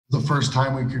the first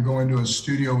time we could go into a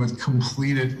studio with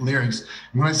completed lyrics.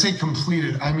 And when I say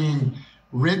completed, I mean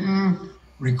written,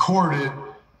 recorded,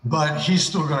 but he's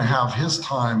still going to have his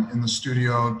time in the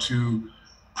studio to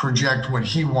project what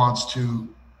he wants to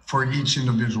for each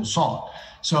individual song.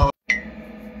 So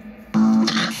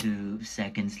 2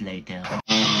 seconds later.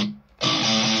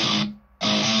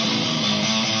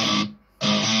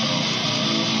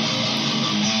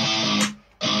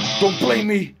 Don't play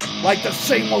me like the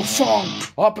same old song.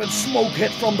 Up in smoke,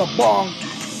 hit from the bong.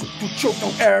 To choke,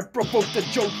 no air, provoke the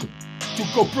joke. To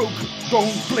go broke,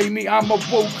 don't play me, I'm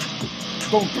awoke.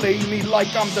 Don't play me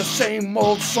like I'm the same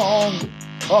old song.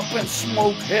 Up in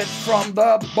smoke, hit from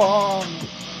the bong.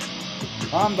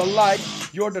 I'm the light,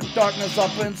 you're the darkness.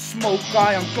 Up in smoke,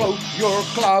 I am cloak. Your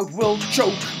cloud will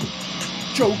choke.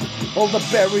 Choke, all the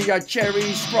berry I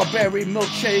cherry. Strawberry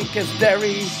milkshake is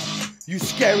dairy. You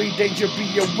scary, danger,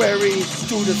 be wary.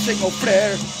 To the signal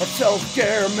flare of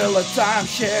self-care, Miller time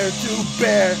share to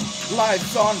bear.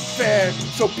 Life's unfair,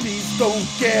 so please don't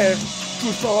care.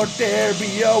 Truth or dare,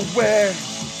 be aware.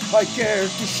 I care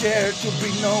to share, to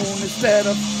be known instead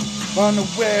of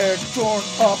unaware. Torn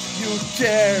up, you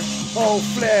tear. All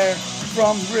flare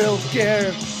from real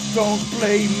care. Don't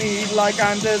play me like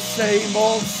I'm the same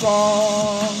old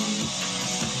song.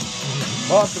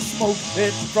 Up the smoke,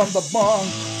 hit from the bong.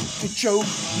 To choke,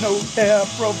 no air,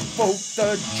 provoke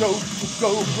the joke. To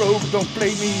go broke, don't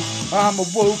play me, I'm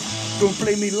awoke. Don't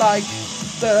play me like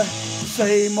the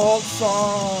same old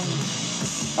song.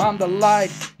 I'm the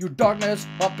light, you darkness,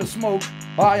 up in smoke,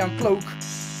 I uncloak.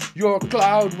 Your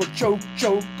cloud will choke,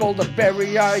 choke. All the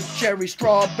berry I cherry.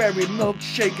 Strawberry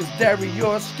milkshake is dairy.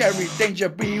 You're scary, danger,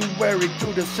 be wary. To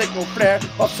the signal flare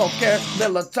of self-care,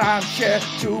 Miller time share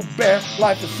to bear.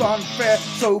 Life is unfair,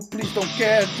 so please don't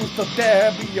care. Truth or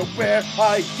dare, be aware.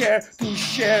 I care to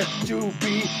share, to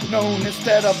be known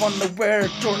instead of unaware.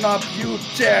 Torn up, you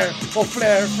tear. Or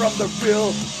flare from the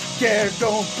real care.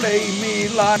 Don't play me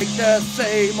like the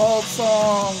same old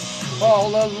song all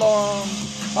along.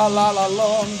 A la la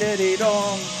long diddy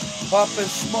dong. Up and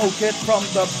smoke it from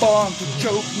the bong. To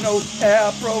choke, no air,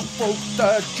 provoke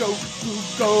the joke. To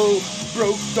go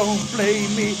broke, don't play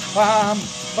me, I'm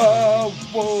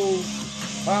awoke.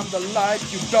 I'm the light,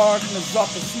 you darkness,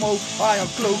 up in smoke, I am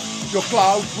cloak. Your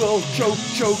cloud will choke,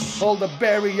 choke. All the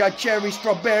berry I cherry.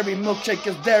 Strawberry milkshake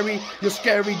is dairy. You're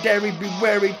scary, dairy, be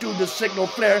wary. To the signal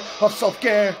flare of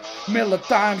self-care, Miller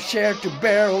time share to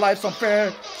bear. Life's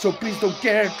unfair, so please don't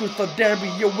care. Truth or dare, be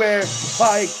aware.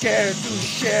 I care to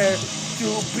share,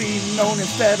 to be known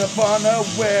instead of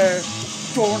unaware.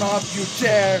 Torn up, you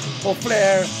tear, or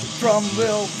flare from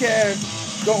real care.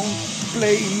 Don't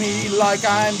play me like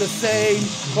I'm the same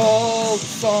old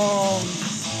song.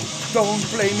 Don't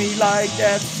play me like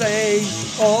that same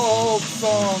old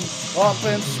song. Up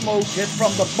and smoke, hit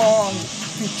from the bong.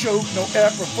 To choke, no air,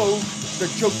 provoke the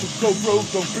joke. To go broke,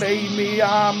 don't play me,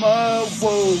 I'm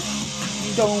awoke.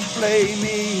 Don't play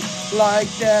me like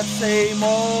that same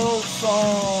old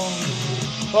song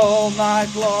all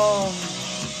night long.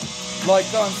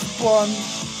 Like unspun,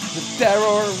 the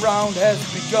terror around has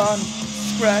begun.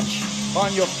 Scratch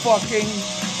on your fucking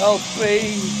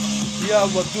LP. Yeah,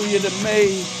 what do you to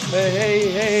me?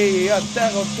 Hey, a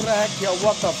terror track. Yeah,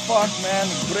 what the fuck, man?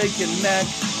 Break your neck.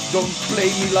 Don't play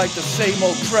me like the same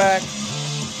old track.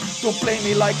 Don't play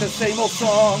me like the same old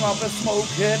song. Of a smoke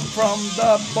hit from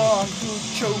the bong. To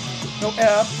choke, no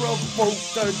air, provoke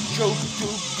the joke. To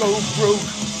go broke,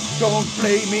 don't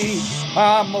play me,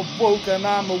 I'm awoke and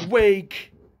I'm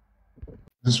awake.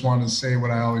 Just want to say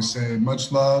what I always say.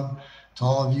 Much love to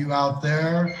all of you out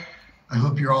there. I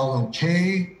hope you're all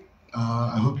okay.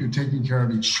 I hope you're taking care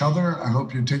of each other. I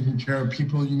hope you're taking care of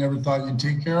people you never thought you'd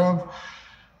take care of.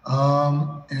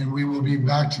 And we will be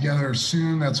back together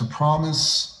soon. That's a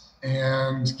promise.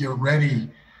 And get ready.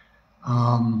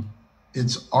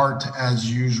 It's art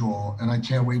as usual. And I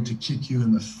can't wait to kick you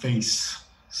in the face.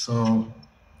 So.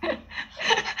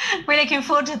 We're looking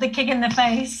forward to the kick in the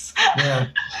face. Yeah.